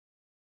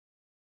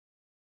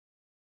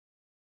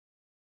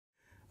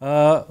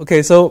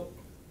Okay, so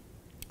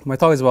my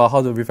talk is about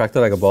how to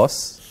refactor like a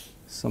boss.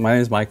 So my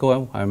name is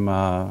Michael. I'm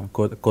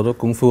Kodo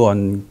Kung Fu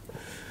on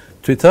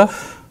Twitter.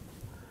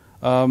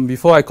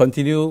 Before I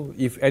continue,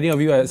 if any of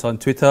you is on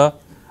Twitter,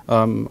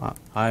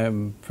 I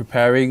am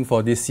preparing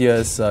for this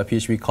year's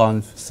PHP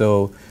Conf.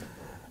 So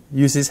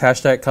use this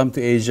hashtag come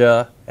to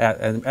Asia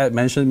and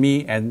mention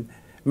me and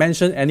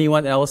mention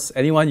anyone else,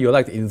 anyone you'd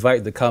like to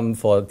invite to come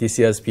for this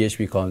year's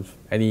PHP Conf.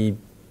 Any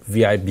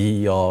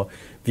VIB or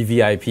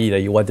VVIP that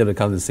you want them to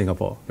come to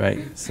Singapore, right?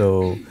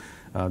 So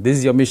this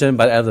is your mission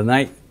by the end of the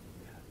night.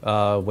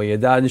 When you're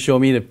done, show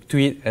me the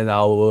tweet and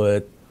I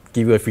will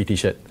give you a free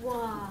t-shirt.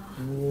 Wow.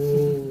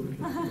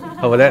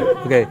 How about that?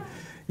 Okay.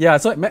 Yeah,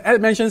 so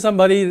mention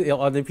somebody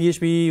on the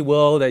PHP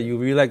world that you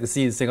really like to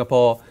see in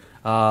Singapore,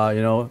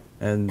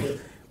 and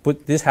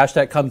put this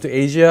hashtag come to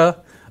Asia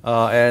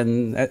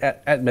and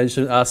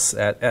mention us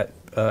at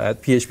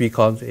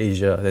PHPConf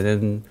Asia.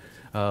 And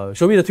then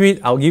show me the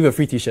tweet, I'll give you a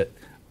free t-shirt.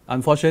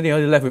 Unfortunately, I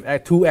only left with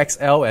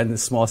 2XL and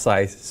small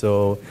size.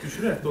 So you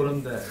shouldn't have told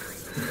them that.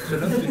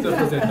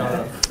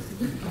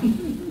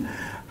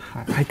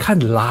 I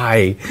can't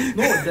lie.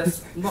 No,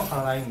 that's not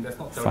lying. That's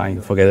not telling.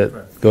 Fine, forget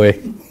it. Go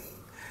away.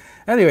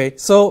 Anyway,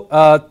 so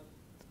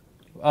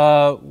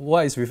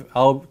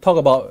I'll talk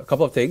about a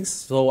couple of things.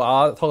 So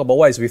I'll talk about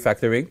what is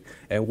refactoring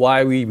and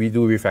why we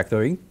do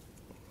refactoring.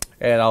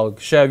 And I'll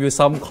share with you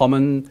some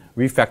common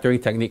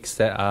refactoring techniques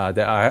that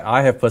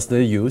I have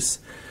personally used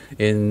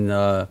in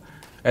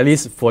at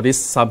least for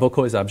this sample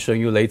code that I'm showing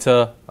you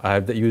later. I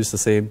have used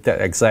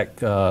that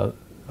exact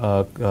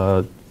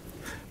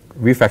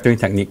refactoring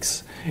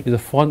techniques. Is the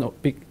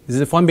font big? Is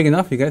the font big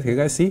enough? Can you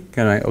guys see?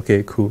 Can I?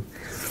 Okay, cool.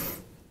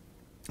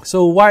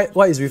 So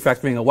what is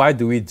refactoring and why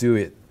do we do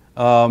it?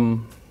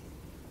 The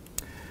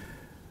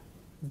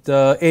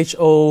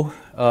HO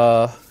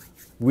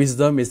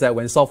wisdom is that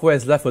when software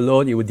is left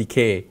alone, it will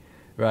decay,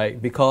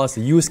 right? Because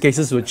the use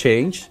cases will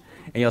change,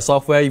 and your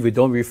software, if you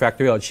don't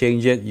refactor it or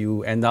change it,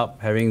 you end up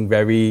having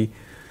very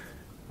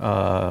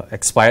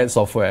expired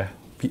software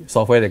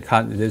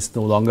that is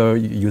no longer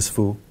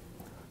useful.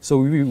 So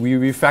we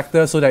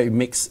refactor so that it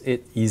makes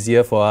it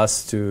easier for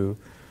us to.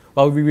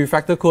 Well, we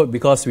refactor code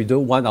because we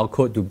don't want our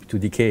code to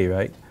decay,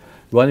 right?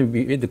 We want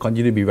it to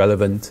continue to be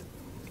relevant.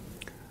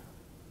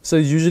 So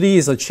usually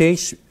it's a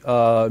change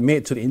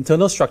made to the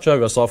internal structure of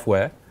your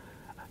software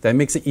that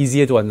makes it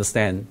easier to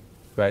understand,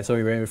 right? So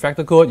when you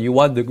refactor code, you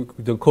want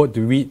the code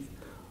to read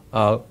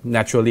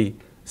naturally.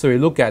 So you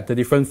look at the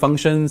different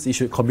functions, it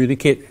should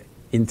communicate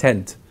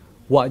intent.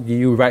 What do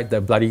you write the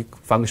bloody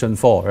function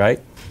for,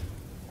 right?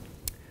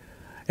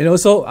 And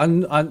also,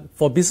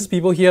 for business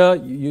people here,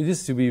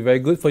 this will be very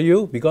good for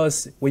you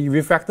because when you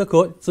refactor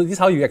code, so this is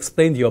how you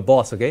explain to your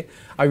boss, okay?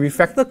 I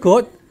refactor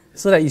code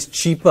so that it's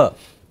cheaper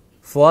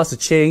for us to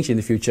change in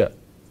the future,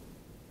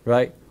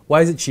 right?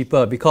 Why is it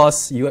cheaper?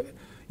 Because if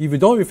you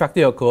don't refactor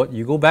your code,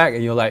 you go back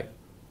and you're like,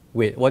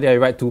 wait, what did I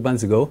write 2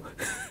 months ago?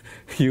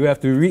 You have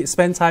to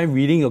spend time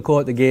reading your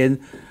code again.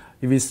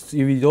 If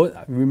you don't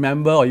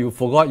remember or you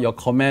forgot your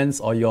comments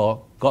or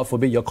God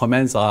forbid, your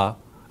comments are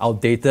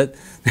outdated,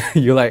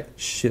 you're like,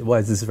 shit,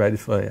 what is this ready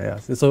for? Yeah.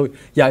 So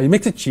it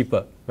makes it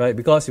cheaper, right?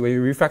 Because when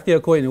you refactor your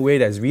code in a way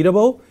that's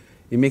readable,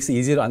 it makes it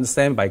easier to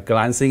understand by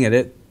glancing at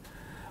it,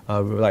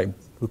 like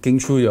looking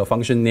through your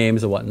function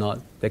names or whatnot.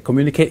 They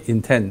communicate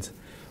intent.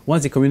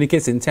 Once it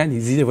communicates intent,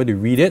 it's easier for you to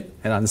read it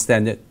and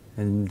understand it.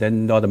 And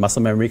then all the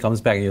muscle memory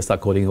comes back and you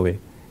start coding away.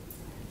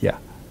 Yeah.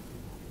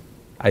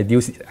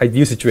 Ideal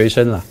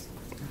situation lah.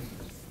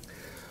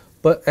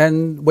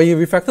 And when you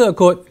refactor a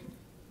code,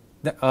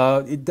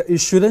 it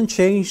shouldn't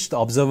change the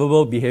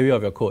observable behavior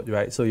of your code,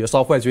 right? So your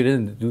software is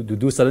written to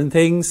do certain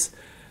things,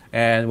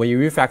 and when you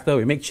refactor,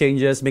 we make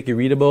changes, make it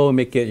readable,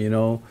 make it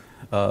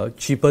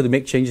cheaper to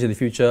make changes in the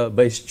future,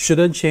 but it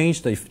shouldn't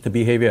change the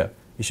behavior.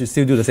 You should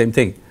still do the same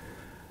thing.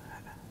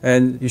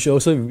 And you should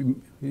also,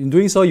 in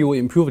doing so, you will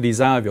improve the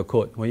design of your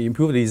code. When you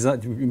improve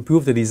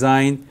the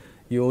design,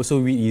 you also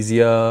read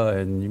easier,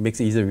 and it makes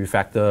it easier to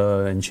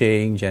refactor and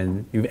change,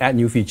 and you add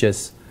new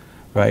features,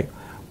 right?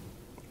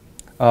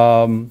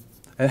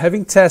 And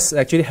having tests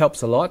actually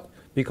helps a lot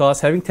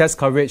because having test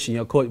coverage in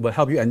your code will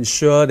help you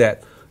ensure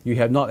that you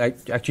have not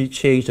actually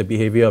changed the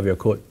behavior of your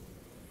code.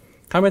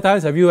 How many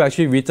times have you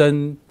actually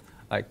written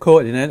like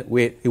code and then,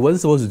 wait, it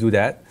wasn't supposed to do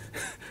that,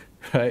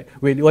 right?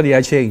 Wait, what did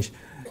I change?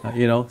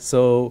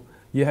 So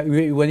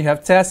when you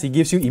have tests, it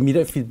gives you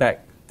immediate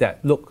feedback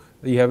that, look,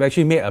 you have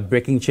actually made a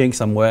breaking change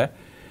somewhere,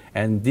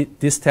 and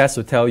this test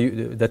will tell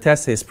you, the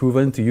test has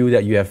proven to you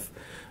that you have,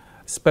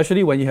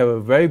 especially when you have a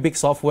very big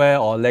software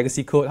or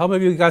legacy code. How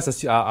many of you guys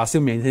are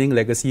still maintaining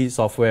legacy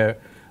software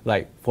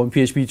like from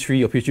PHP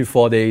 3 or PHP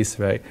 4 days,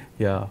 right?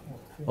 Yeah.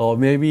 Or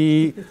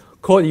maybe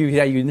code you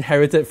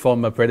inherited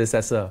from a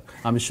predecessor.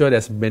 I'm sure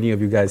there's many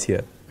of you guys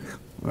here,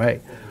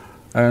 right?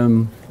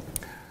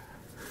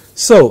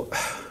 So,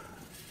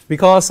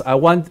 because I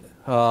want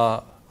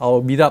our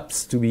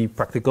meetups to be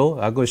practical,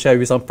 I'm going to share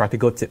with you some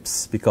practical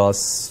tips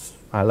because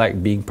I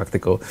like being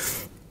practical.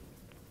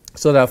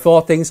 So there are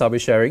 4 things I'll be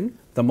sharing.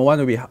 Number 1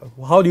 will be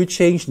how do you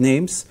change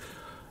names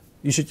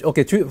you should,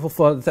 okay,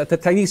 for the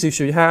techniques you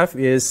should have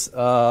is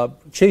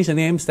change the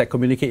names that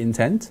communicate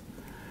intent,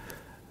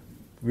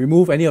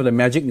 remove any of the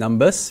magic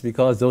numbers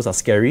because those are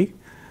scary,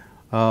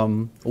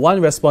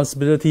 one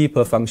responsibility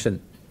per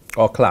function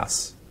or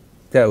class.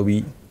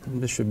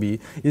 It should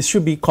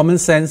be common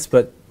sense,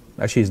 but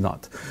actually it's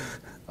not.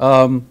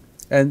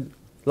 And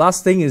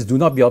last thing is do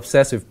not be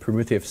obsessed with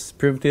primitives.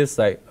 Primitives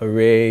like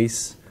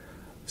arrays,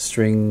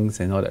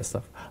 strings, and all that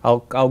stuff. I'll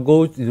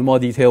go into more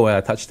detail when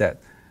I touch that.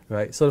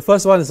 Right. So the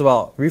first one is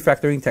about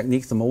refactoring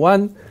techniques. Number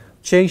one,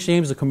 change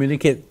names to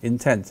communicate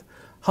intent.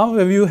 How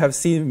many of you have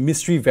seen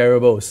mystery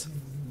variables?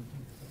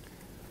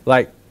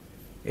 Like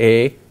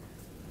A,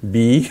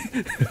 B.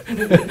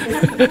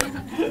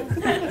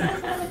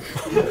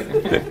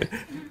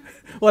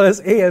 What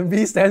does A and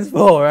B stands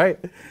for, right?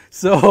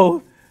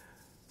 So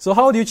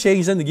how do you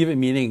change them to give it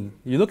meaning?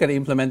 You look at the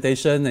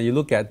implementation and you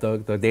look at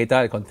the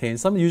data it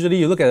contains. Usually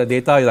you look at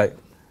the data, you're like,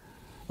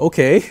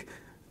 okay,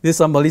 this is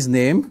somebody's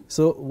name.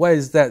 So why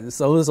is that?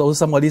 It's also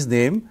somebody's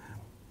name.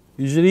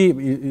 Usually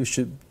you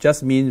should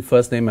just mean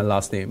first name and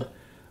last name,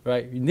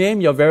 right? You name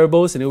your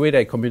variables in a way that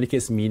it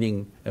communicates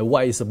meaning and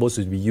what it's supposed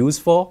to be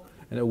used for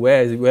and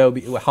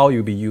how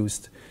you'll be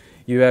used.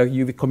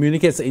 You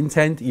communicate the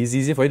intent. It's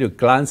easy for you to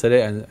glance at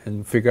it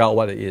and figure out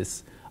what it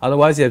is.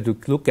 Otherwise, you have to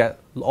look at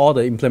all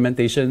the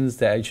implementations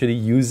that actually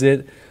use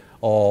it,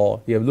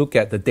 or you have to look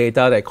at the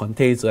data that it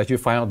contains to actually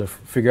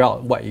figure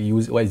out what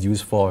it's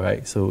used for,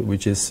 right? So,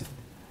 which is,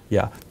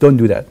 yeah, don't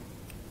do that.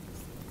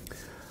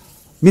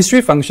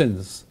 Mystery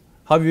functions.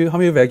 How many of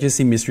you have actually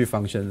seen mystery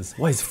functions?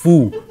 What is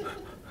foo?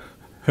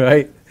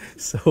 Right?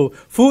 So,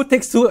 foo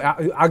takes two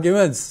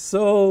arguments.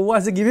 So, what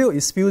does it give you?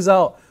 It spews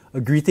out a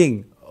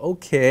greeting.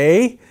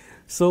 Okay.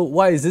 So,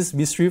 what is this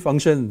mystery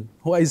function?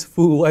 What is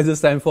foo? What does it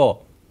stand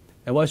for?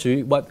 And how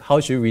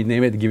should we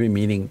rename it to give it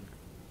meaning?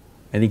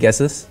 Any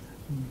guesses?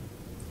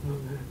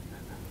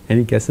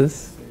 Any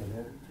guesses?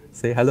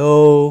 Say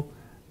hello.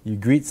 You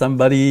greet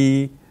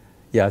somebody.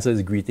 Yeah, so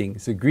it's a greeting.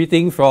 So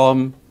greeting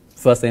from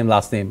first name,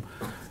 last name.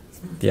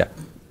 Yeah.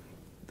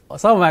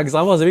 Some of my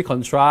examples are a bit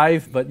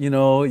contrived, but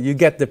you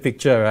get the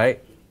picture,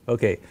 right?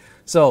 Okay.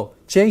 So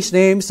change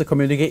names to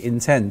communicate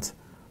intent.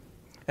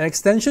 An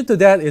extension to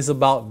that is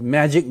about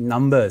magic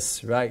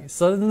numbers, right?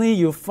 Suddenly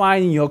you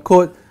find in your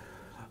code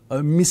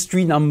a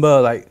mystery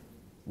number like,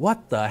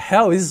 what the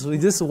hell is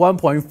this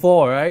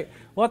 1.4, right?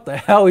 What the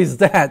hell is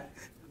that,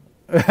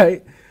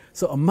 right?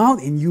 So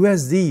amount in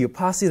USD, you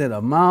pass in an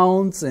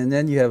amount, and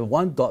then you have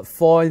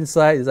 1.4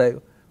 inside. It's like,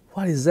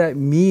 what does that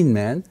mean,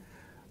 man?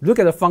 Look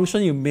at the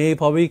function, you may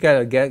probably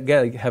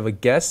have a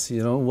guess,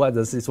 what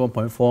does this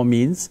 1.4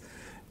 means?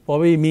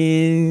 Probably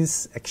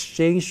means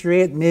exchange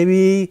rate,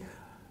 maybe.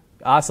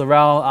 Ask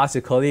around, ask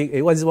your colleague,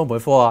 hey, what is this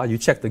 1.4? You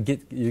check the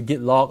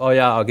Git log. Oh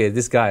yeah, okay,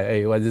 this guy,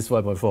 hey, what is this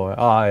 1.4?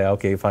 Oh yeah,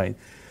 okay, fine.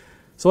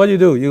 So what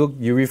do? You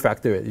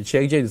refactor it. You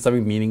change it to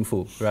something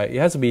meaningful, right? It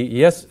has to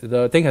be,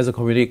 the thing has to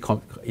communicate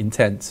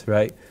intent,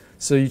 right?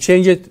 So you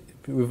change it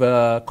with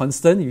a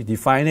constant, you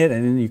define it,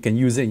 and then you can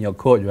use it in your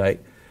code, right?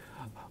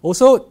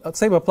 Also,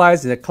 same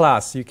applies in a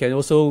class. You can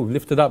also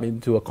lift it up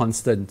into a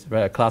constant,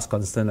 right? A class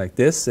constant like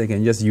this, and you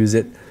can just use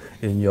it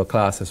in your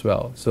class as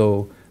well.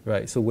 So,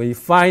 right. So when you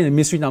find a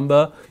mystery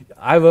number,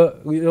 even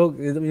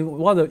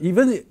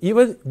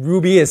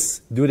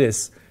Rubyists do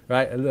this,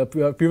 right?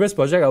 The previous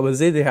project I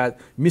was in, they had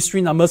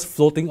mystery numbers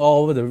floating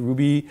all over the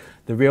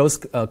Rails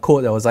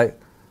code. I was like,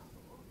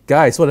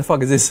 guys, what the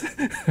fuck is this?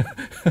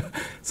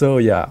 So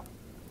yeah.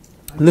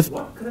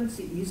 What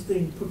currency is the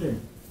input in?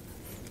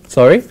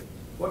 Sorry?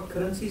 What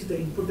currency is the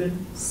input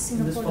in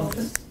this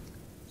function?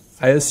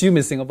 I assume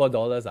it's Singapore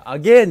dollars.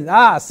 Again,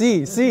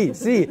 see,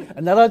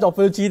 another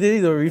opportunity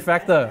to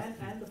refactor.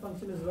 And the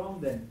function is wrong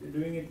then. You're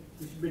doing it,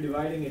 you should be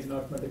dividing it,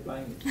 not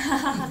multiplying it.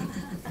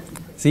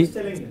 See? Just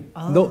telling you.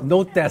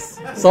 No test.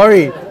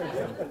 Sorry.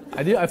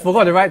 I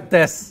forgot to write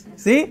test.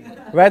 See?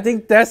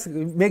 Writing test,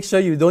 make sure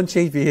you don't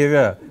change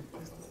behavior.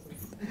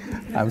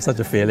 I'm such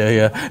a failure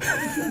here.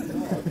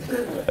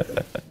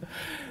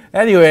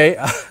 Anyway,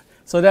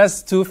 so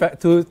that's two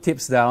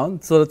tips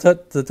down. So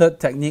the third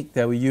technique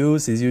that we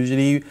use is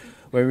usually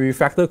when we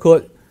refactor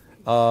code,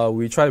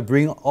 we try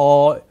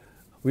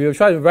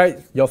to write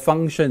your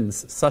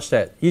functions such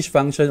that each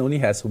function only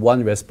has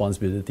one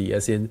responsibility.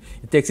 As in,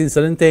 it takes in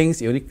certain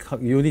things, it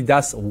only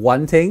does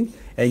one thing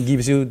and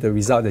gives you the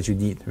result that you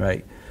need,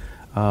 right?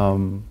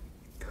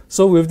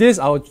 So with this,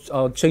 I'll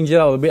change it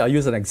out a bit. I'll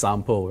use an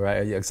example,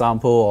 right? An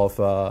example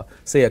of,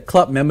 say, a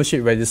club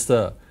membership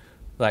register.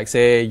 Like,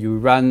 say, you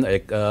run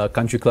a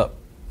country club.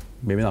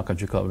 Maybe not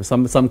country club,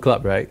 some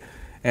club, right?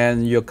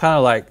 And you're kind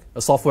of like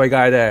a software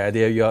guy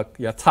there.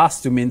 You're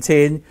tasked to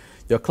maintain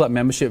your club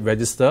membership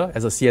register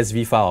as a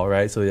CSV file,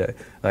 right? So yeah,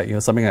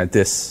 like something like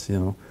this.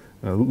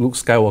 Luke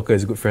Skywalker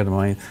is a good friend of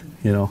mine.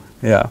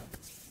 Yeah.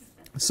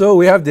 So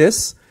we have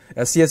this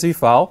a CSV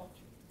file,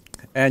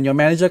 and your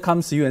manager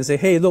comes to you and say,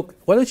 "Hey, look,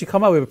 why don't you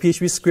come up with a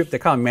PHP script that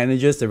kind of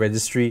manages the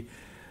registry?"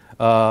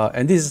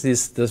 And this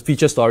is the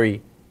feature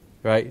story,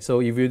 right? So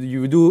if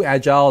you do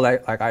agile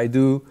like I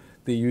do,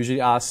 they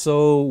usually ask,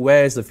 so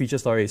where is the feature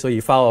story? So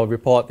you file a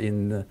report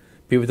in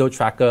Pivotal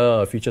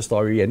Tracker, a feature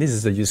story, and this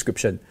is the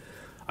description.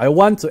 I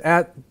want to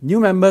add new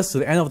members to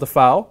the end of the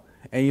file,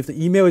 and if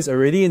the email is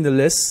already in the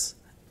list,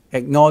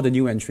 ignore the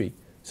new entry.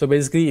 So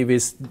basically, if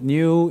it's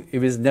new,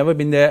 if it's never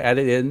been there, add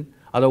it in.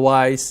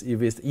 Otherwise,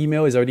 if its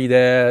email is already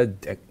there,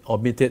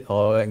 omit it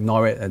or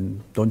ignore it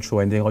and don't throw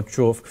anything or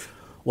throw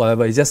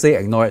whatever. You just say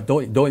ignore it.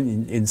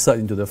 Don't insert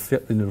into the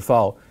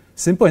file.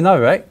 Simple enough,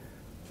 right?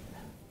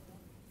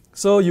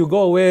 So you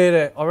go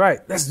away. All right,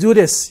 let's do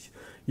this.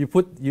 You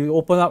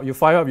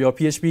fire up your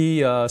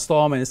PHP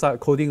storm and start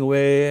coding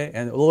away,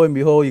 and lo and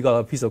behold, you got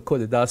a piece of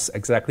code that does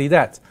exactly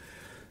that.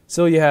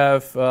 So you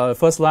have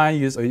first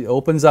line. It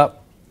opens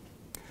up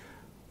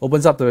the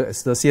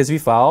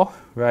CSV file,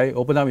 right?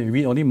 Open up in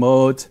read-only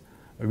mode,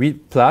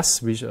 read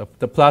plus, which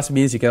the plus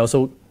means you can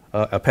also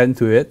append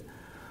to it.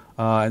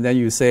 And then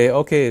you say,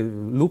 okay,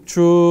 loop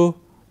through,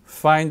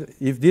 find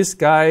if this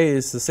guy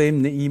is the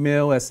same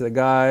email as the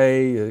guy,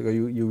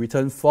 you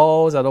return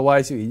false,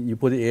 otherwise you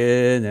put it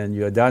in and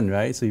you're done,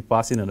 right? So you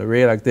pass in an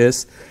array like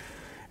this,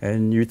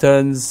 and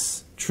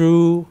returns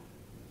true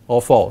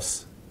or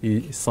false,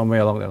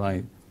 somewhere along that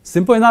line.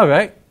 Simple enough,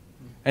 right?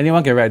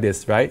 Anyone can write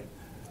this, right?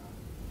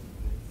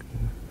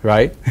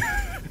 Right?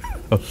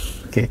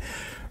 Okay.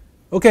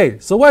 Okay,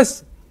 so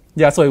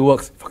so it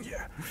works. Fuck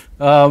yeah.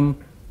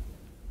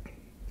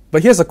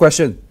 But here's a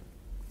question.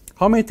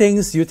 How many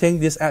things do you think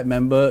this add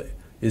member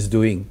is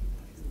doing?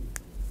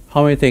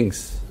 How many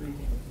things?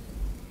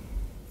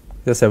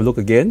 Let's have a look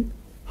again.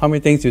 How many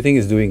things do you think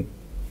it's doing?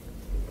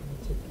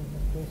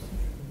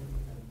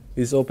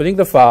 It's opening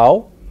the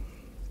file.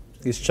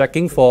 It's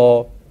checking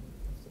for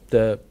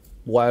the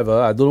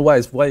whatever. I don't know why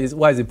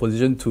is in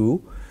position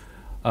 2.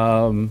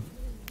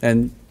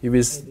 And if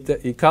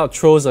it kind of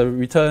throws or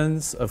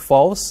returns a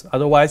false,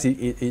 otherwise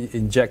it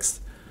injects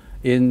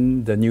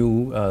in the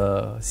new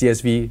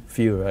CSV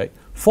field, right?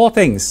 4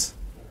 things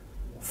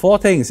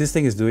this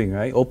thing is doing,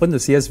 right? Open the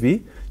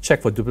CSV,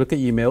 check for duplicate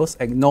emails,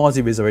 ignores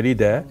if it's already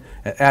there,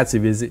 and adds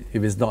if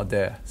it's not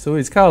there. So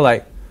it's kind of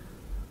like,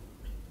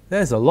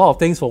 there's a lot of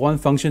things for one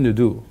function to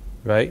do,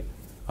 right?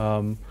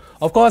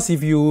 Of course,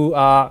 if you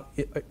are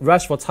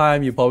rushed for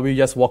time, you probably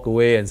just walk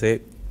away and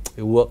say,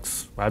 it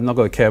works, I'm not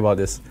going to care about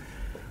this.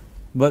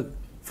 But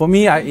for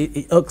me,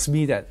 it irks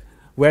me that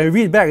when I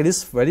read back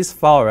this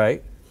file,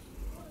 right?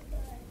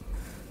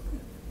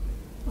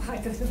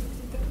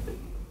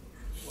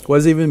 What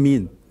does it even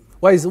mean?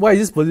 Why is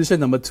this position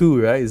number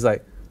 2, right? It's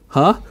like,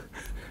 huh?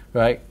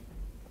 Right?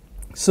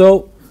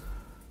 So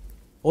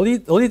only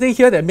thing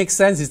here that makes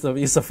sense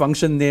is a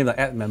function name like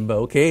add member.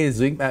 Okay, it's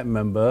doing add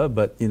member,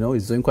 but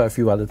it's doing quite a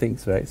few other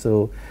things, right?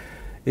 So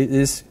it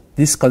is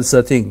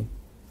disconcerting.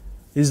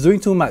 It's doing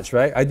too much,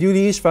 right?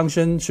 Ideally, each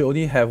function should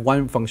only have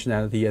one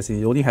functionality, as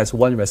in it only has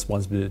one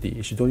responsibility.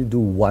 It should only do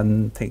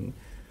one thing.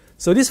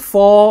 So these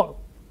 4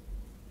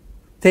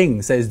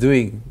 things that it's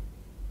doing,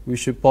 we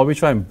should probably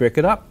try and break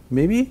it up,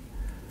 maybe.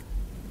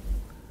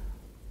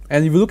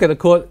 And if you look at the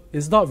code,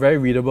 it's not very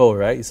readable,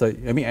 right? So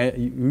I mean,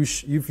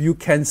 if you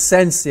can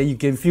sense and you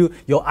can feel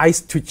your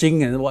eyes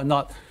twitching and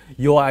whatnot,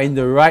 you are in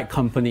the right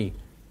company,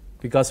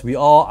 because we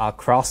all are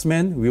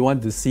craftsmen. We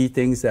want to see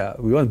things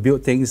we want to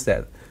build things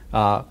that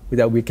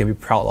we can be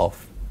proud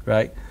of,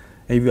 right?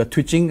 And if you are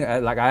twitching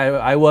like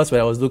I was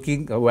when I was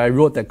when I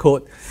wrote that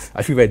code,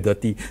 I feel very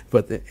dirty.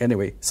 But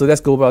anyway, so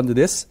let's go on to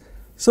this.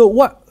 So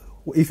what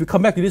if you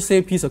come back to this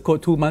same piece of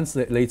code 2 months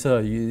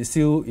later?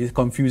 It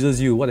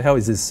confuses you. What the hell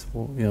is this?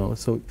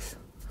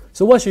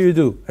 So what should you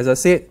do? As I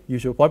said, you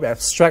should probably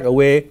abstract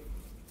away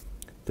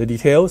the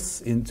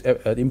details,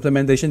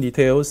 implementation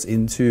details,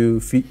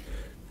 into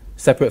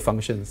separate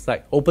functions,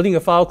 like opening a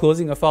file,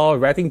 closing a file,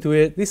 writing to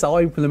it. These are all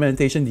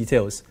implementation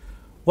details.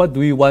 What do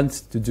we want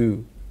to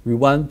do? We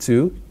want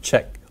to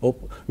check.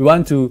 We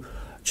want to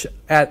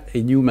add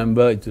a new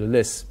member into the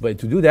list. But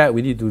to do that,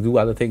 we need to do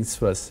other things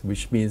first,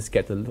 which means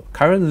get the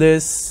current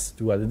list,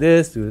 do other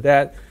this, do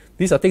that.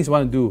 These are things we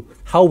want to do.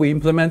 How we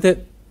implement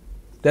it,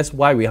 that's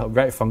why we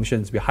write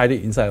functions. We hide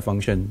it inside a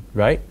function,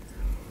 right?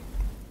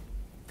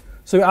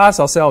 So we ask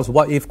ourselves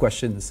what-if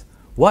questions.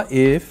 What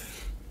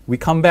if we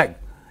come back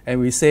and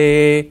we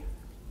say,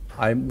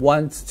 I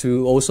want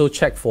to also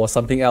check for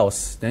something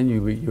else? Then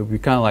you'll be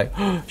kind of like,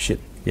 oh, shit,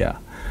 yeah.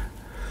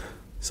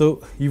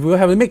 So if you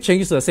have to make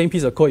changes to the same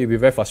piece of code, it'll be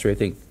very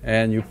frustrating.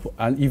 And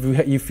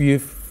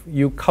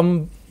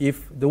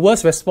if the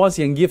worst response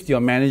you can give to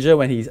your manager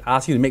when he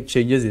asks you to make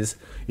changes is,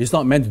 it's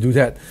not meant to do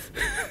that,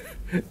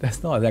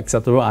 that's not an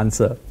acceptable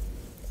answer.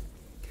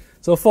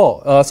 So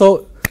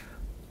so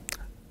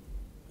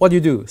what do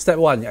you do? Step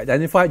 1, you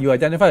identify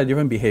the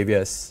different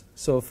behaviors.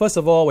 So first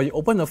of all, when you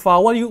open the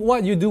file, what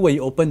do you do when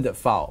you open the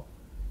file?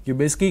 You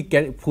basically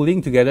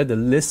pulling together the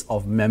list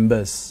of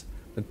members,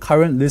 the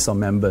current list of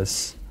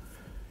members.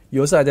 You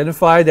also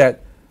identify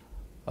that,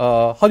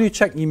 how do you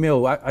check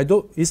email?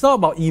 It's not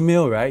about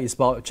email, right? It's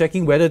about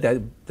checking whether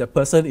the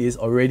person is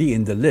already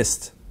in the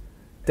list.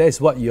 That is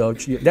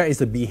that is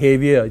the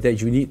behavior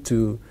that you need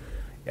to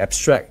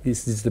abstract.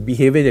 This is the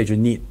behavior that you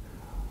need.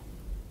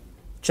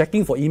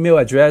 checking for email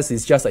address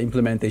is just an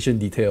implementation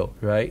detail,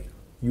 right?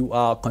 You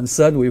are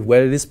concerned with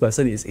whether this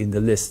person is in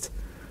the list.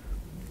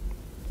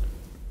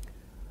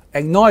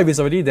 Ignore if it's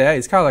already there.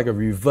 It's kind of like a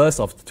reverse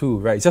of the two,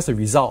 right? It's just a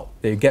result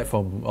that you get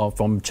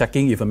from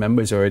checking if a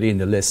member is already in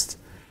the list.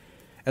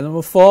 And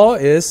number 4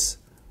 is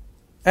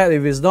add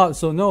if it's not.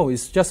 So no,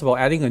 it's just about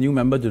adding a new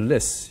member to the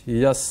list.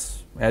 You're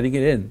just adding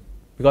it in.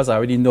 Because I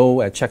already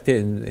know I checked it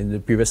in the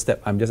previous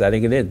step, I'm just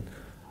adding it in.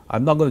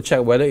 I'm not going to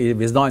check whether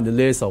if it's not in the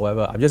list or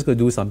whatever. I'm just going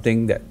to do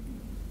something that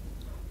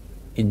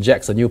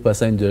injects a new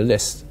person into the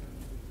list,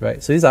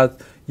 right? So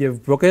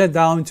you've broken it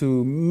down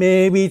to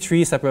maybe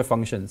 3 separate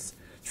functions,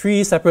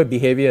 3 separate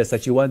behaviors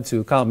that you want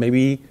to kind of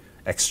maybe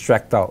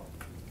extract out,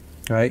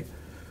 right?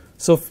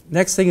 So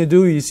next thing you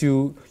do is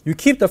you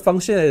keep the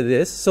function as it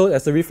is. So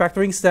as the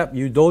refactoring step,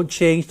 you don't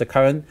change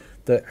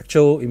the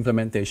actual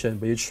implementation,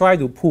 but you try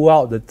to pull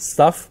out the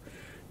stuff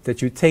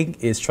that you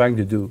think is trying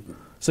to do.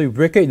 So you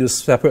break it into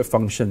separate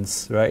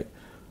functions, right?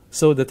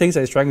 So the things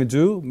that it's trying to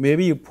do,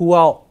 maybe you pull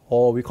out,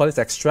 or we call it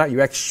extract,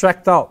 you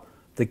extract out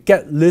the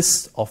get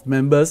list of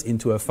members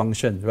into a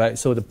function, right?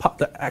 So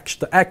the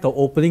act of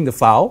opening the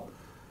file,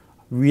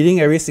 reading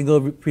every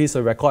single piece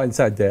of record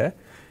inside there,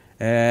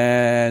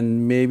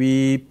 and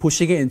maybe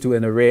pushing it into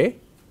an array,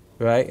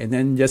 right? And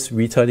then just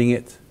returning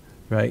it,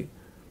 right?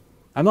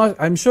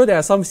 I'm sure there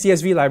are some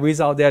CSV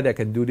libraries out there that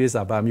can do this,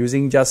 but I'm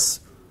using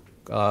just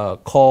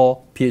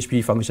core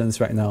PHP functions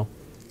right now.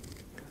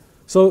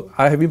 So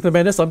I have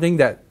implemented something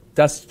that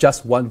does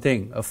just one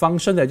thing. A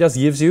function that just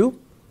gives you,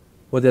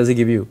 what does it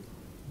give you?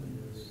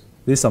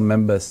 List of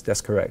members,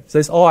 that's correct. So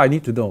that's all I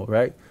need to know,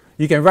 right?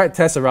 You can write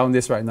tests around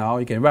this right now.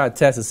 You can write a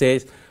test that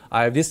says,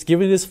 I have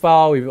given this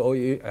file,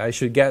 I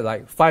should get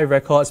like 5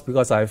 records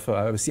because I have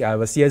a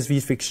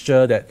CSV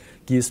fixture that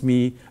gives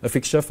me a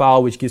fixture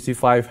file which gives me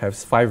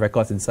has 5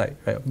 records inside,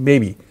 right?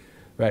 Maybe,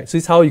 right? So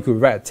it's how you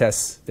could write a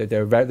test.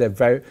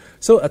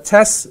 So a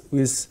test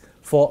is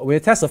when you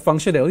test a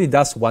function that only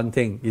does one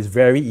thing, it's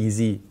very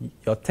easy.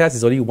 Your test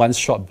is only one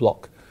short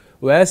block.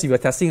 Whereas if you're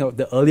testing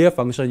the earlier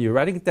function, you're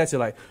writing a test, you're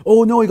like,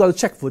 oh no, you got to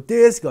check for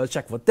this, you got to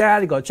check for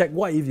that, you got to check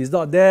what if it's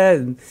not there,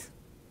 and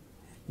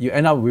you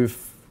end up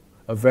with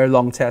a very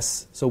long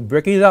test. So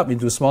breaking it up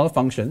into smaller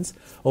functions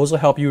also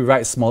help you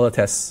write smaller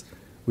tests,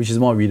 which is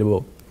more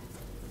readable.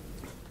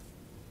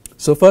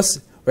 So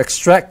first, we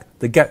extract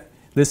the get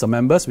list of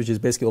members, which is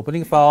basically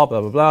opening file,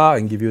 blah, blah, blah,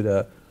 and give you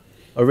the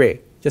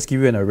array. Just give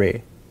you an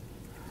array.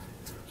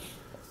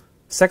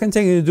 Second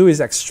thing you do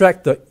is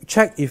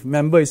check if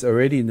member is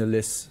already in the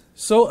list.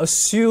 So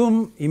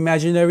assume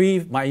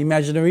my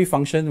imaginary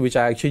function, which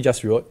I actually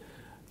just wrote,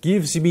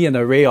 gives me an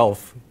array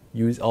of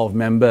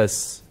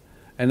members.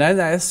 And then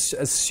I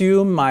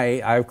assume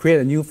I've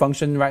created a new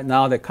function right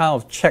now that kind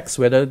of checks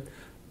whether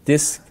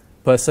this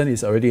person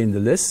is already in the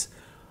list.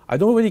 I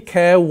don't really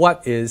care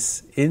what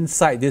is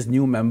inside this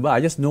new member. I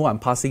just know I'm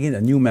passing in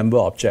a new member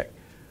object.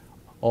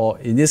 Or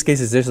in this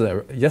case, it's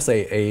just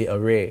a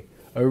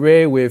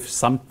array with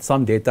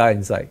some data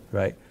inside,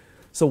 right?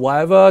 So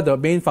whatever the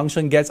main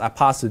function gets, I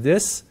pass to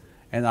this.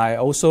 And I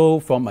also,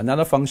 from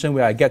another function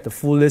where I get the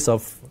full list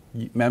of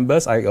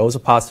members, I also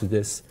pass to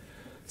this.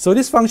 So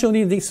this function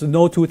only needs to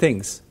know 2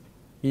 things.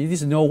 It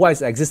needs to know what is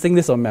the existing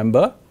list of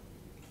member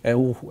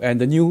and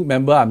the new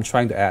member I'm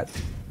trying to add,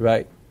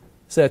 right?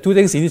 So there are 2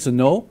 things you need to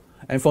know.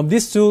 And from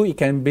these 2, it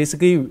can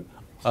basically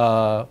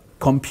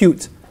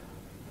compute.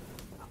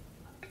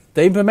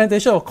 The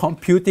implementation of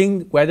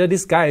computing whether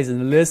this guy is in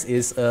the list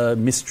is a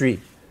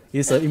mystery.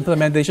 It's an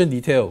implementation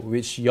detail,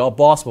 which your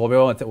boss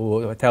will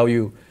tell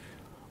you.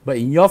 But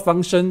in your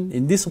function,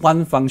 in this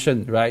one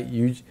function, right,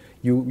 you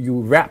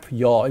wrap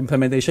your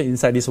implementation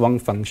inside this one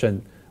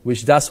function,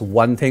 which does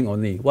one thing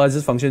only. What does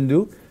this function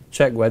do?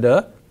 Check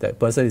whether that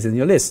person is in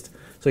your list.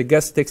 So it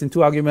takes in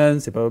 2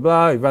 arguments, blah, blah,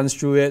 blah, it runs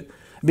through it.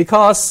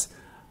 Because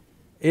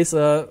it's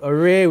an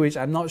array which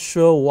I'm not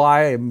sure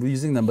why I'm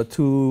using number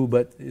 2,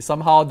 but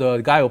somehow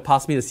the guy who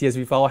passed me the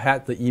CSV file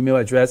had the email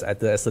address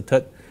as a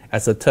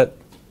third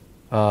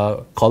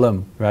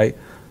column, right?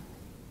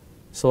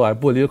 So I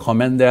put a little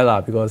comment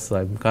there because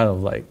I'm kind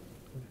of like,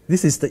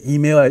 this is the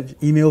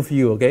email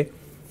view, okay?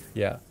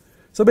 Yeah.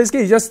 So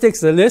basically, it just takes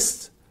the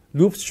list,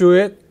 loops through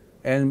it,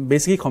 and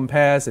basically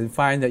compares and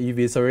finds that if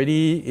it's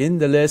already in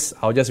the list,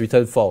 I'll just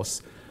return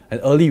false. An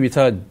early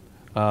return.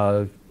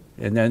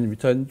 And then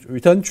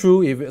return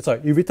true it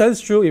returns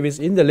true if it's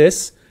in the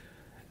list,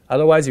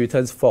 otherwise it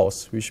returns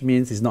false, which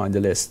means it's not in the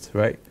list,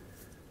 right?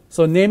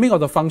 So naming of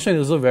the function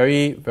is also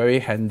very, very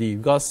handy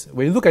because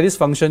when you look at this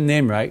function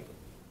name, right,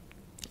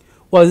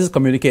 what does this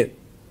communicate?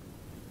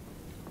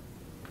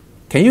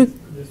 Can you?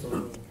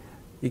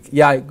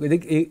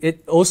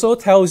 It also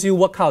tells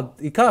you it kind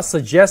of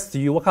suggests to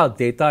you what kind of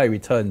data it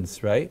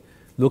returns, right?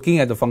 Looking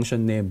at the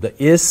function name, the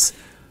is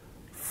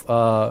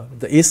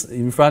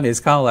in front is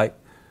kind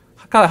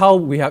of how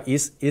we have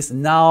is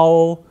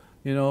now,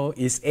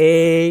 is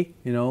a,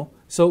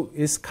 So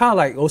it's kind of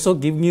like also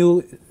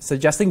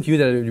suggesting to you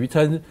that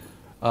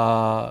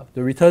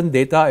the return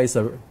data is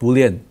a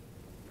Boolean,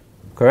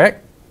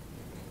 correct?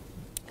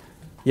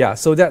 yeah,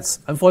 so that's,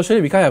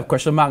 unfortunately, we can't have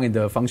question mark in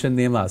the function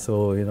name,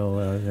 so,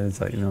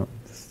 it's like,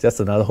 it's just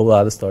another whole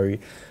other story.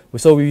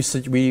 So we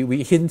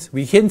hint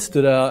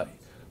to the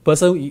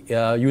person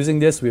using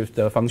this with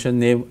the function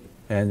name,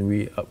 and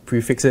we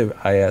prefix it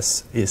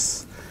with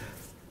is.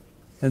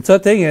 And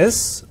third thing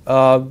is,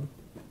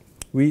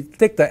 we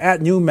take the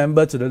add new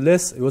member to the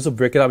list. We also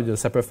break it up into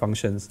separate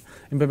functions.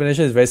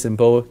 Implementation is very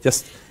simple.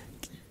 Just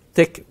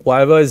take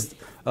whatever is,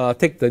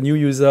 take the new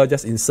user,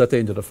 just insert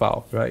it into the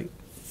file, right?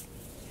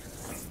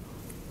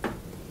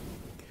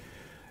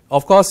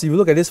 Of course, if you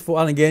look at this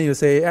one again, you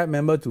say add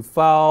member to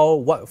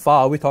file. What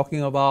file are we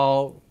talking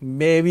about?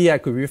 Maybe I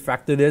could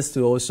refactor this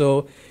to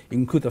also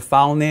include the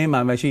file name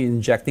I'm actually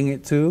injecting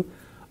it to,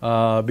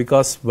 that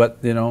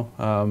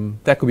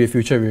could be a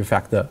future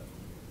refactor.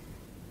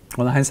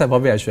 On the hindsight,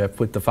 probably I should have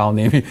put the file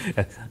name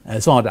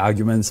as one of the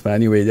arguments, but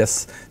anyway,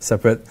 that's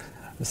separate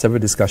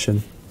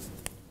discussion.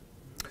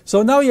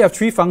 So now you have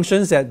three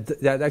functions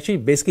that actually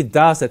basically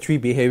does the three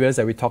behaviors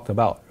that we talked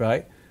about,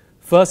 right?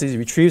 First is it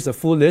retrieves the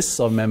full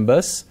list of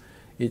members.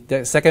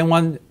 The second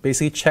one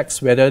basically checks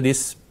whether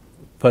this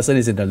person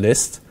is in the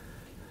list.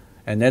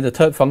 And then the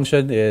third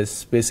function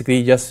is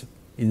basically just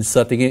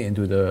inserting it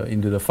into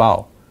the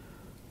file.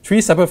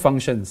 Three separate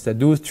functions that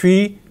do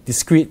three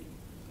discrete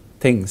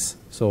things.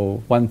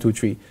 So 1, 2,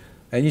 3.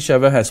 And each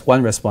of them has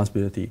one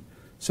responsibility.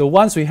 So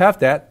once we have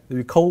that,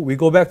 we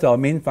go back to our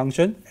main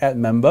function, add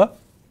member.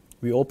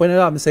 We open it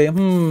up and say,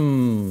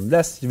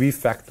 let's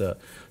refactor.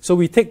 So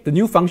we take the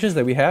new functions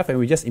that we have and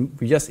we just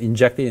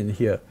inject it in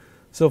here.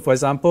 So for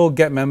example,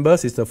 get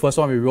members is the first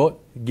one we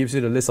wrote. It gives you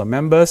the list of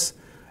members,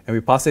 and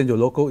we pass it into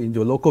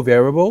a local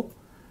variable.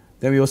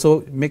 Then we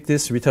also make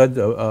this return.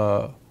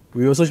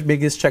 We also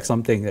make this check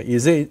something.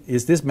 Is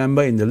this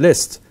member in the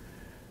list?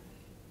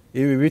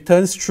 If it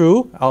returns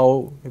true,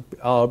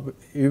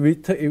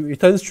 it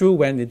returns true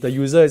when the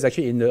user is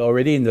actually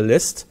already in the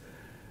list,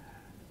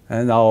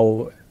 and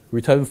I'll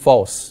return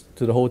false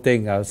to the whole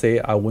thing. I'll say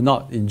I will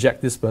not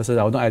inject this person.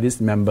 I will not add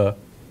this member.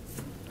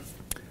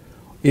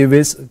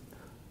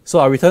 So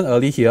I'll return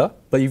early here,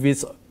 but if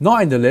it's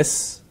not in the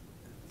list,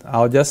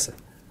 I'll just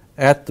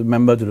add the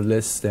member to the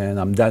list and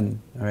I'm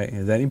done. All right?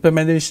 And then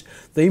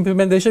the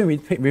implementation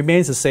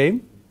remains the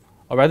same,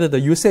 or rather the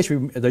usage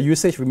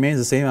remains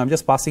the same. I'm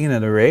just passing in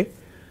an array,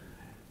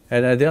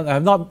 and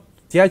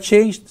did I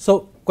change?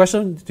 So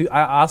question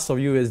I ask of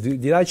you is,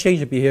 did I change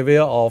the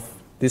behavior of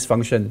this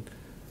function?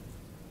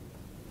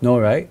 No,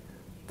 right?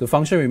 The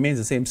function remains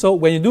the same. So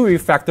when you do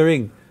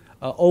refactoring,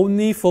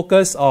 only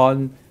focus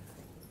on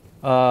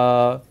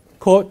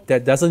code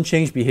that doesn't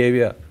change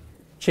behavior.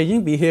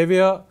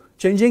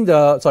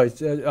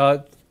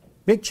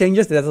 Make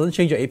changes that doesn't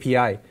change your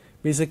API.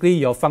 Basically,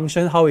 your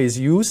function, how it's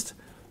used,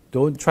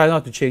 try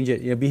not to change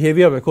it. Your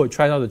behavior of the code,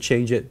 try not to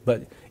change it.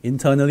 But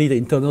internally, the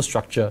internal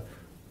structure,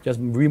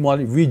 just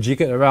rejig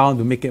it around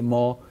to make it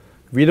more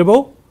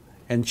readable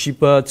and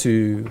cheaper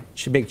to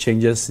make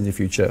changes in the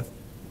future.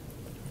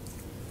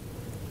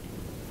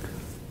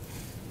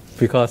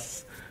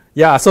 Because,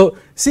 so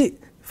see,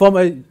 from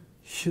a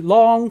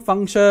long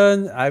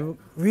function, I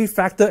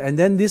refactored, and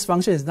then this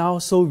function is now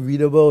so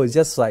readable. It's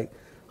just like,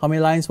 how many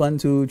lines? 1,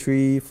 2,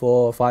 3,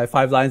 4,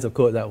 5 lines of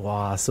code. Like,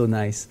 wow, so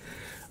nice.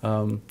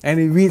 And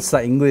it reads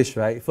like English,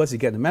 right? First you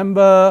get the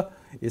member.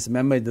 Is the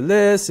member in the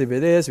list? If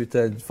it is,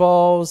 return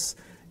false.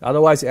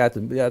 Otherwise, you add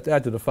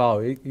to the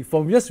file.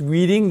 From just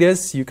reading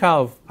this, you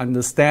kind of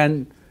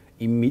understand,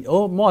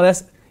 more or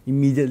less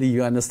immediately,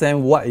 you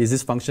understand what is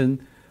this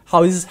function,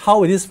 how is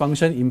this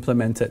function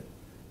implemented,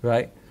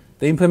 right?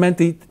 The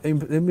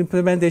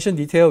implementation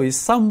detail is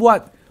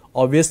somewhat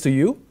obvious to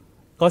you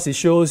because it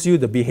shows you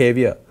the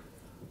behavior.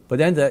 But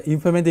then the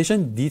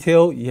implementation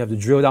detail, you have to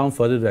drill down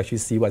further to actually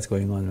see what's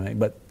going on, right?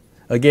 But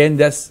again,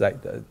 that's like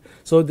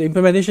so the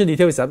implementation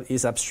detail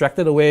is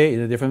abstracted away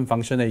in a different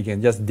function that you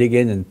can just dig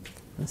in and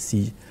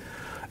see.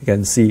 You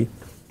can see.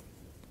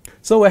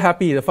 So we're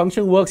happy. The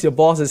function works. Your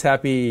boss is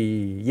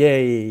happy.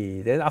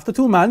 Yay! Then after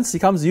 2 months, he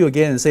comes to you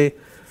again and say,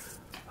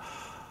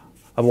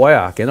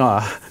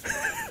 cannot.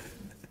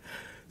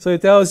 So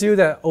it tells you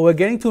that, we're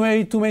getting too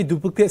many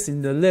duplicates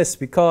in the list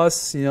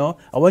because, I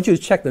want you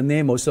to check the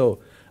name also.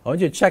 I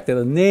want you to check that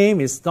the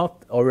name is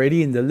not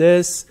already in the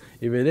list.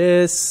 If it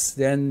is,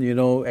 then,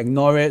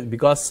 ignore it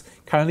because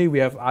currently we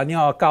have Anya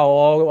or Kao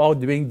all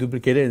being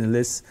duplicated in the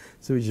list.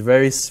 So it's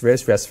very, very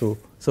stressful.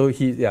 So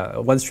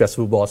one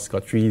stressful boss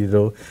got 3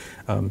 little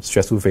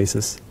stressful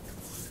faces.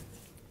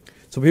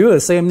 So people with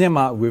the same name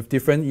with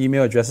different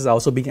email addresses are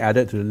also being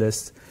added to the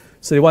list.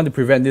 So they want to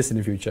prevent this in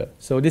the future.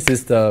 So this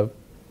is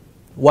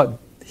what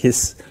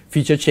his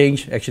feature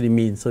change actually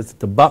means. So it's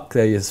the bug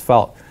that is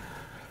found.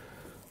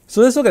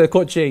 So let's look at the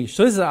code change.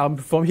 So this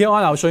is, from here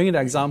on, I'll show you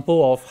the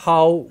example of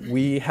how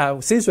we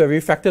have, since we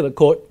refactored the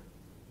code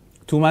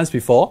 2 months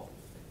before,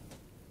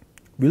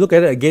 we look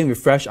at it again with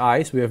fresh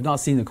eyes. We have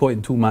not seen the code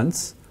in 2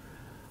 months.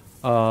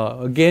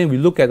 Again, we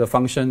look at the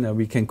function and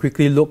we can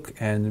quickly look,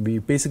 and we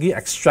basically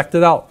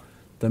extracted out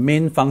the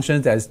main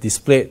function that is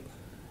displayed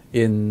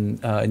in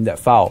that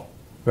file,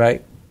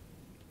 right?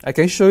 I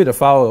can show you the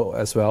file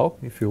as well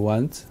if you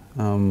want.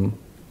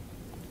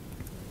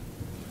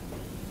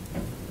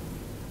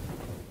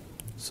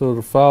 So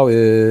the file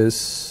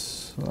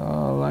is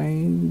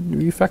line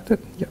refactored.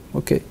 Yeah,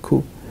 okay,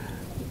 cool.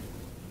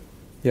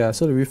 Yeah,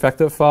 so the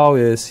refactored file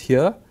is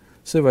here.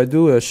 So if I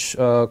do a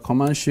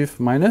command shift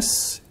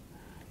minus,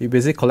 it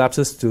basically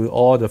collapses to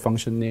all the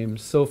function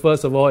names. So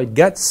first of all, it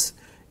gets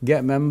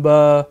get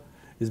member,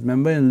 is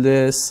member in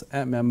list,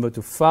 add member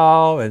to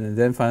file, and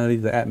then finally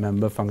the add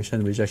member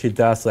function, which actually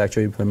does the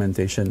actual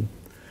implementation.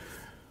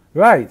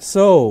 Right,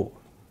 so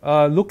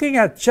looking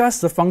at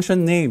just the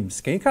function names,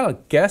 can you kind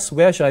of guess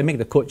where should I make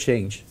the code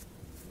change?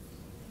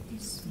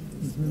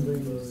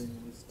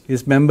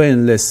 Is member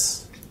in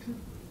list.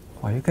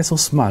 Wow, you guys so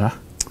smart, huh?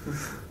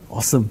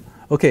 Awesome.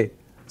 Okay,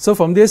 so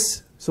from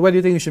this, so where do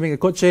you think we should make a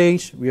code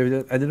change? We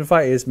have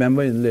identified is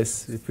member in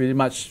list. It's pretty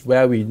much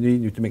where we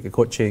need to make a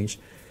code change.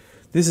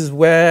 This is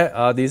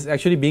where this is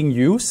actually being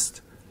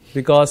used,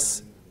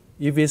 because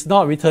if it's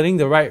not returning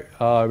the right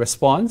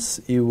response,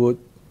 it would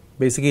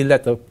basically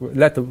let it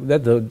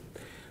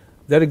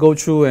go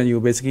through, and you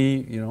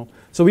basically, you know.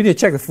 So we need to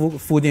check the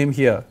full name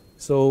here.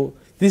 So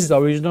this is the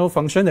original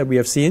function that we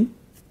have seen.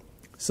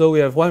 So we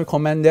have one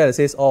command there that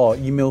says, oh,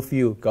 email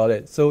field, got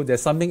it. So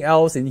there's something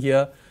else in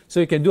here. So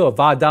you can do a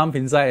var dump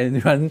inside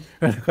and run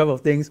a couple of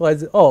things. What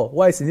is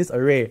in this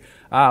array?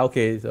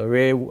 Okay, the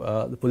array,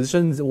 the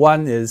position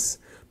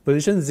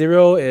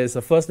 0 is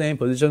the first name,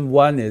 position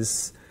 1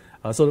 is,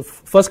 so the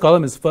first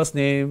column is first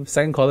name,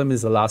 second column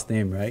is the last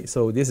name, right?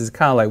 So this is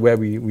kind of like where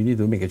we need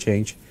to make a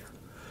change.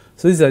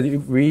 So this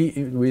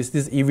is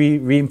this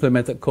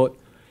re-implemented code.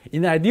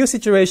 In the ideal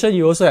situation,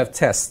 you also have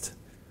test.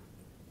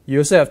 You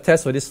also have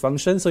tests for this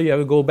function, so you have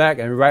to go back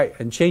and write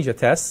and change your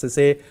tests to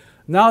say,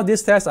 now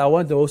this test I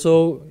want to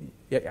also,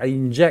 I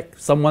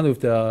inject someone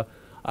with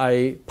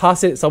I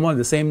pass it someone with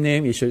the same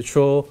name, it should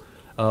throw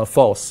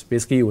false.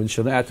 Basically, you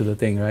shouldn't add to the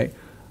thing, right?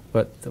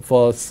 But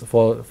for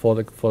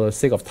the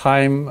sake of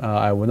time,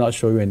 I will not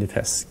show you any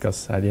tests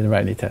because I didn't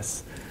write any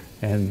tests,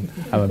 and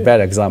I'm a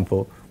bad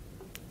example.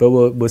 But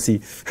we'll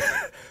see.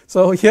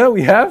 So here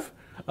we have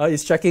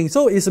it's checking.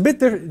 So it's a bit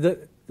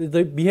different.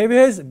 The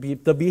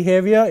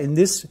behavior in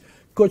this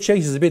code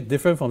change is a bit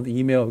different from the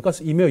email,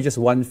 because email is just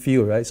one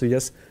field, right? So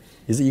just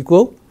is it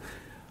equal?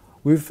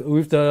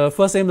 With the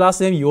first name, last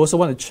name, you also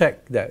want to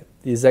check that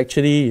it's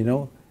actually, you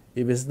know,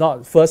 if it's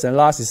not first and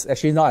last, it's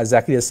actually not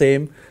exactly the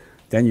same,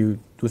 then you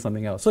do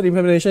something else. So the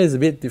implementation is a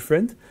bit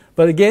different.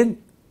 But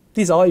again,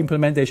 these are all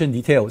implementation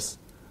details,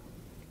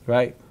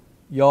 right?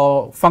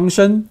 Your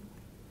function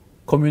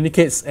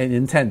communicates an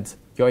intent.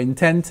 Your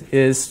intent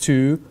is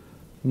to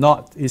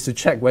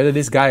check whether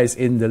this guy is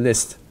in the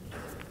list.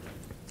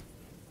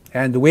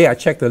 And the way I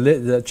check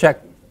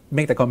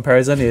make the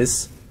comparison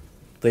is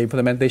the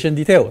implementation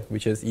detail,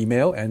 which is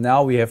email, and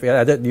now we have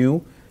added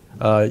new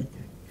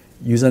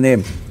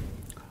username.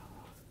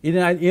 In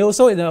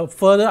a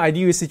further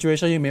ideal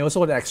situation, you may also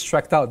want to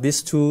extract out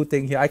these two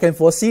things here. I can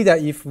foresee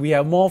that if we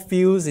have more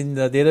fields in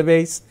the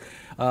database,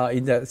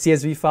 in the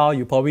CSV file,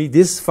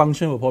 this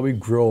function will probably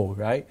grow,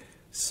 right?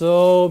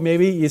 So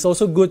maybe it's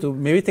also good to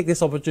maybe take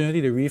this opportunity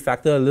to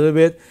refactor a little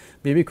bit,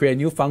 maybe create a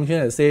new function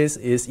that says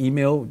is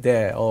email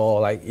there, or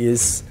like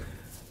is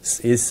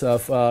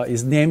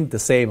named the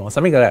same, or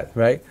something like that,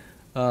 right?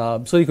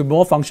 So you could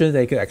more functions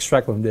that you can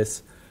extract from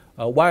this.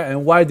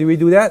 Why do we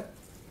do that?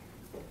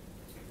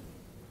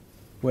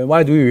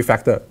 Why do we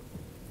refactor?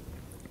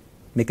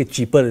 Make it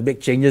cheaper to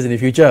make changes in the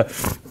future,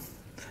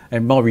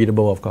 and more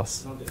readable, of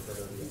course,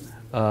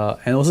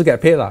 and also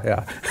get paid, lah.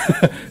 Yeah.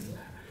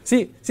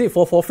 See,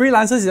 for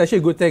freelancers, it's actually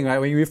a good thing, right?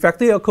 When you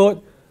refactor your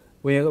code,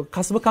 when a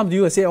customer comes to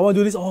you and say, I want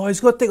to do this, it's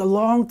going to take a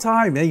long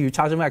time, then you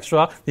charge them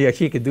extra, they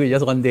actually can do it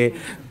just one day.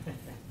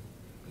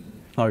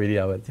 Not really,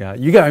 but yeah,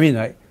 you get what I mean,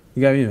 right?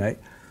 You get what I mean, right?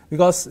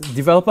 Because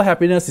developer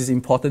happiness is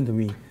important to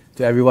me,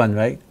 to everyone,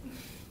 right?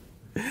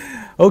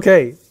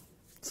 Okay,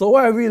 so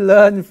what have we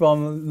learned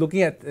from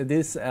looking at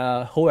this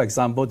whole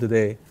example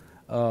today?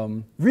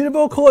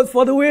 Readable code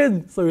for the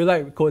win! So we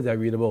like codes that are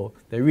readable.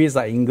 That reads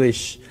like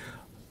English.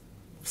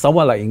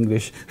 Somewhat like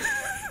English,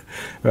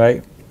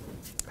 right?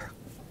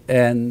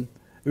 And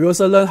we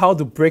also learn how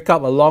to break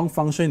up a long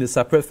function into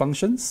separate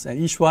functions, and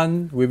each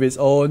one with its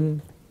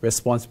own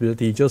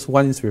responsibility, just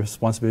one is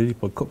responsibility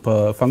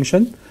per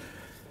function.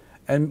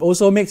 And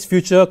also makes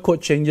future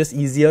code changes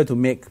easier to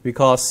make,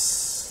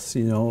 because,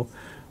 you know,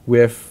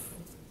 we've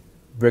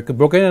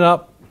broken it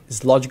up.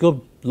 It's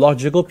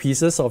logical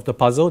pieces of the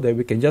puzzle that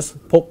we can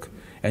just poke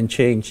and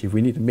change if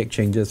we need to make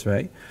changes,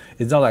 right?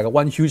 It's not like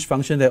one huge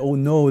function that, oh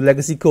no,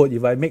 legacy code,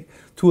 if I make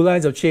 2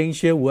 lines of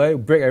change here, will I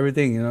break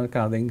everything, you know,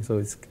 kind of thing. So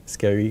it's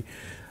scary.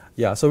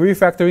 Yeah, so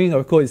refactoring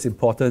of code is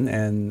important,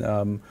 and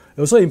it's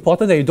also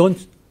important that you don't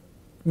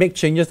make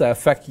changes that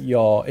affect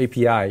your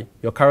API.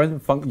 Your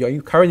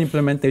current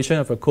implementation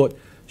of a code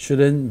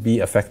shouldn't be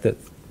affected.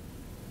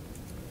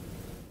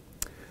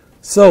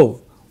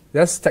 So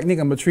that's technique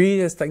number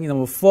 3. That's technique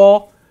number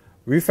 4,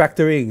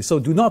 refactoring. So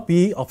do not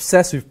be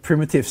obsessed with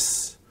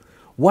primitives.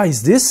 Why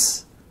is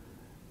this?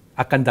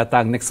 Akan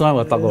datang. Next month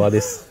we'll talk about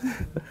this.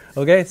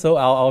 Okay, so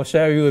I'll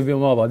share with you a bit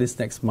more about this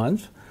next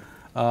month.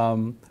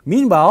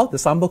 Meanwhile, the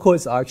sample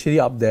codes are actually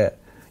up there.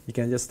 You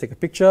can just take a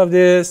picture of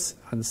this,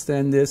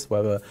 understand this,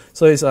 whatever.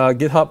 So it's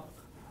GitHub,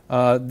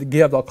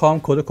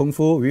 github.com, Coder Kung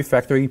Fu,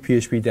 refactoring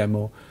PHP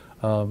demo.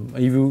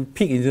 If you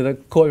peek into the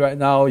code right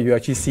now, you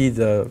actually see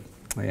the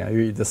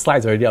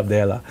slides already up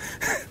there, lah.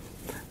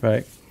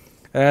 Right?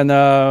 And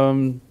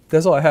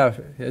that's all I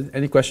have.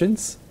 Any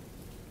questions?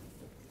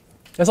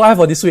 That's all I have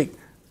for this week.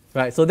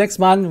 Right. So next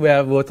month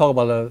we'll talk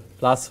about the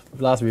last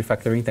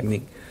refactoring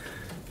technique.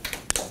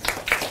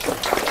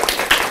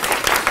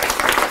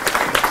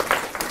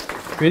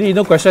 Really,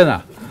 no question,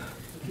 ah?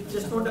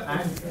 Just want to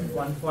add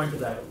one point to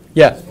that.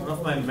 Yeah. One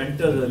of my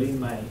mentors early in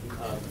my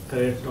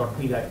career taught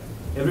me that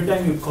every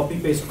time you copy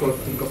paste code,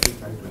 think of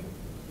refactoring.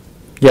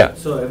 Yeah.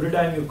 So every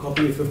time you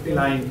copy a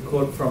 50-line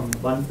code from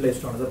one place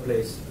to another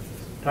place,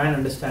 try and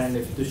understand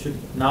if this should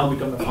now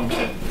become a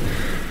function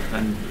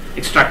and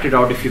extract it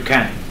out if you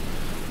can,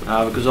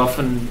 because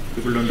often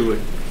people don't do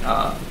it.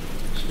 So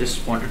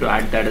just wanted to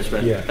add that as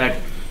well. Yeah. That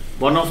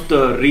one of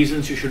the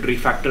reasons you should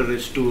refactor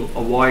is to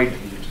avoid,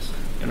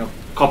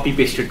 copy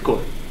pasted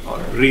code or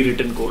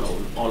rewritten code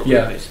all over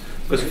the place.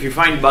 Because if you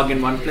find bug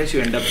in one place, you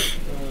end up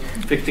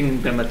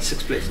fixing them at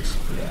 6 places.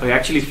 Or you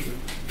actually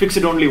fix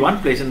it only one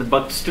place and the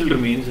bug still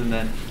remains, and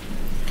then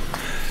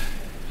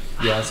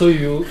so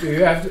you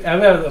have to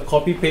ever have a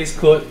copy paste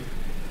code,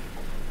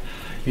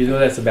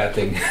 that's a bad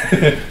thing.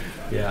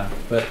 Yeah,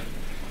 but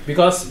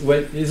because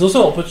it's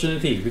also an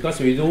opportunity, because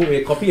when you do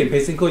a copy and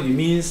pasting code, it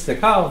means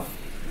that kind of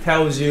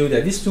tells you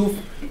that these two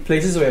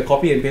places where you're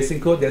copy and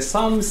pasting code, there's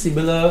some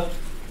similar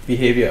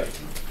behavior,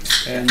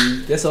 and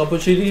there's an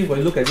opportunity when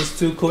you look at these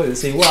two codes and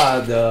say what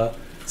are the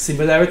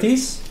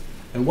similarities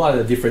and what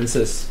are the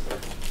differences.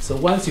 So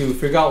once you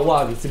figure out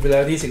what are the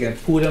similarities, you can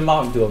pull them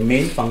out into a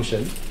main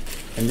function,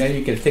 and then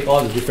you can take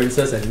all the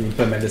differences and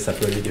implement it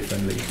separately,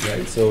 differently,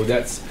 right? So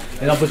that's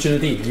an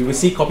opportunity. You will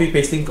see copy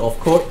pasting of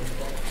code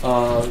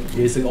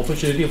is an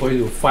opportunity for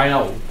you to find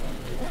out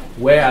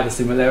where are the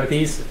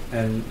similarities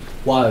and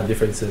what are the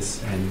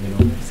differences,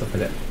 and stuff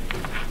like that.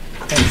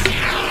 Thanks.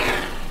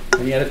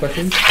 Any other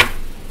questions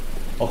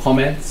or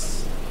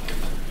comments?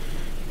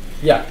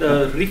 Yeah.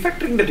 The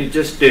refactoring that you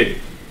just did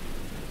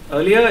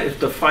earlier, if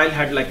the file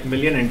had like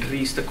million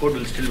entries, the code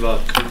will still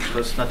work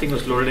because nothing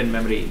was loaded in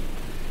memory.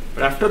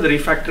 But after the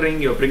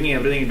refactoring, you're bringing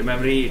everything into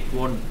memory, it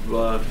won't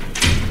work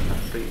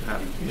after you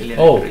have million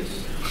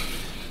entries.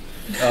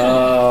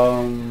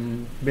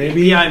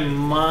 Maybe I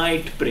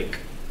might break.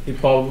 It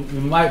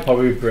might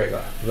probably break,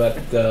 but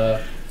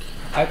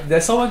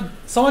there's someone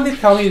did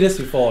tell me this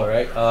before,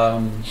 right?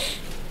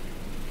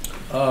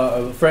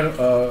 A friend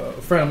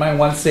of mine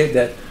once said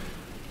that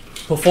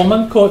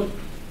performance code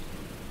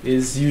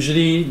is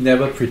usually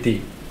never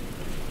pretty.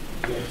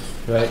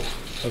 Yes. Right?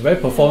 A very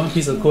performant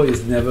piece of code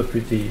is never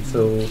pretty.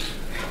 So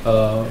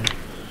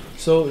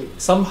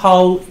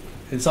somehow,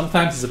 and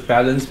sometimes it's a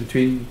balance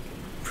between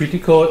pretty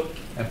code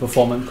and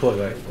performant code,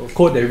 right? Or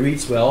code that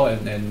reads well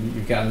and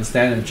you can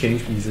understand and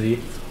change easily,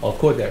 or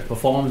code that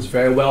performs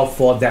very well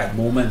for that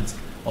moment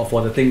or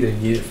for the thing that you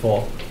need it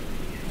for.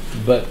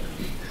 But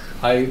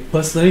I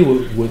personally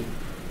would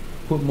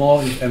put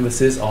more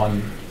emphasis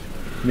on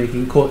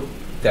making code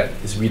that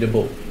is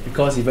readable,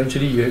 because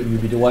eventually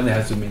you'll be the one that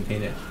has to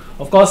maintain it.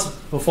 Of course,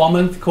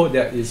 performance code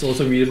that is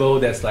also readable,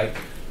 that's like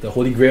the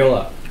holy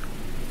grail.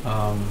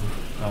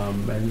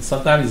 And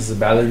sometimes it's a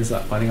balance,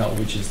 finding out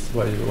which is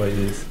what it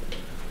is.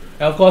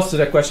 And of course, to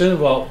that question,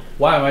 well,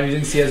 why am I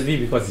using CSV?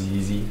 Because it's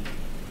easy.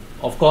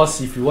 Of course,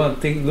 if you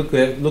want to look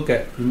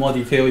at in more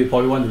detail, you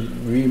probably want to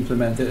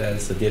re-implement it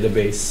as a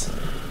database,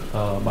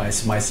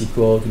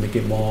 MySQL, to make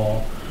it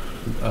more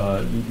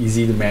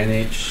easy to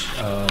manage,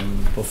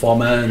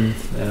 performance.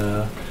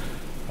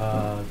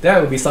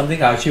 That will be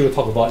something I actually will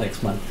talk about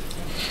next month.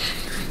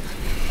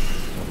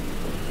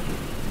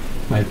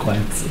 My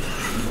clients.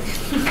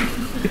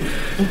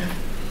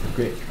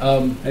 Great.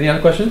 Any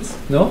other questions?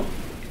 No?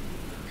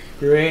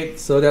 Great.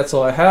 So that's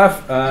all I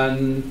have,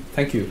 and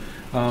thank you.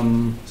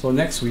 So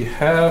next we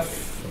have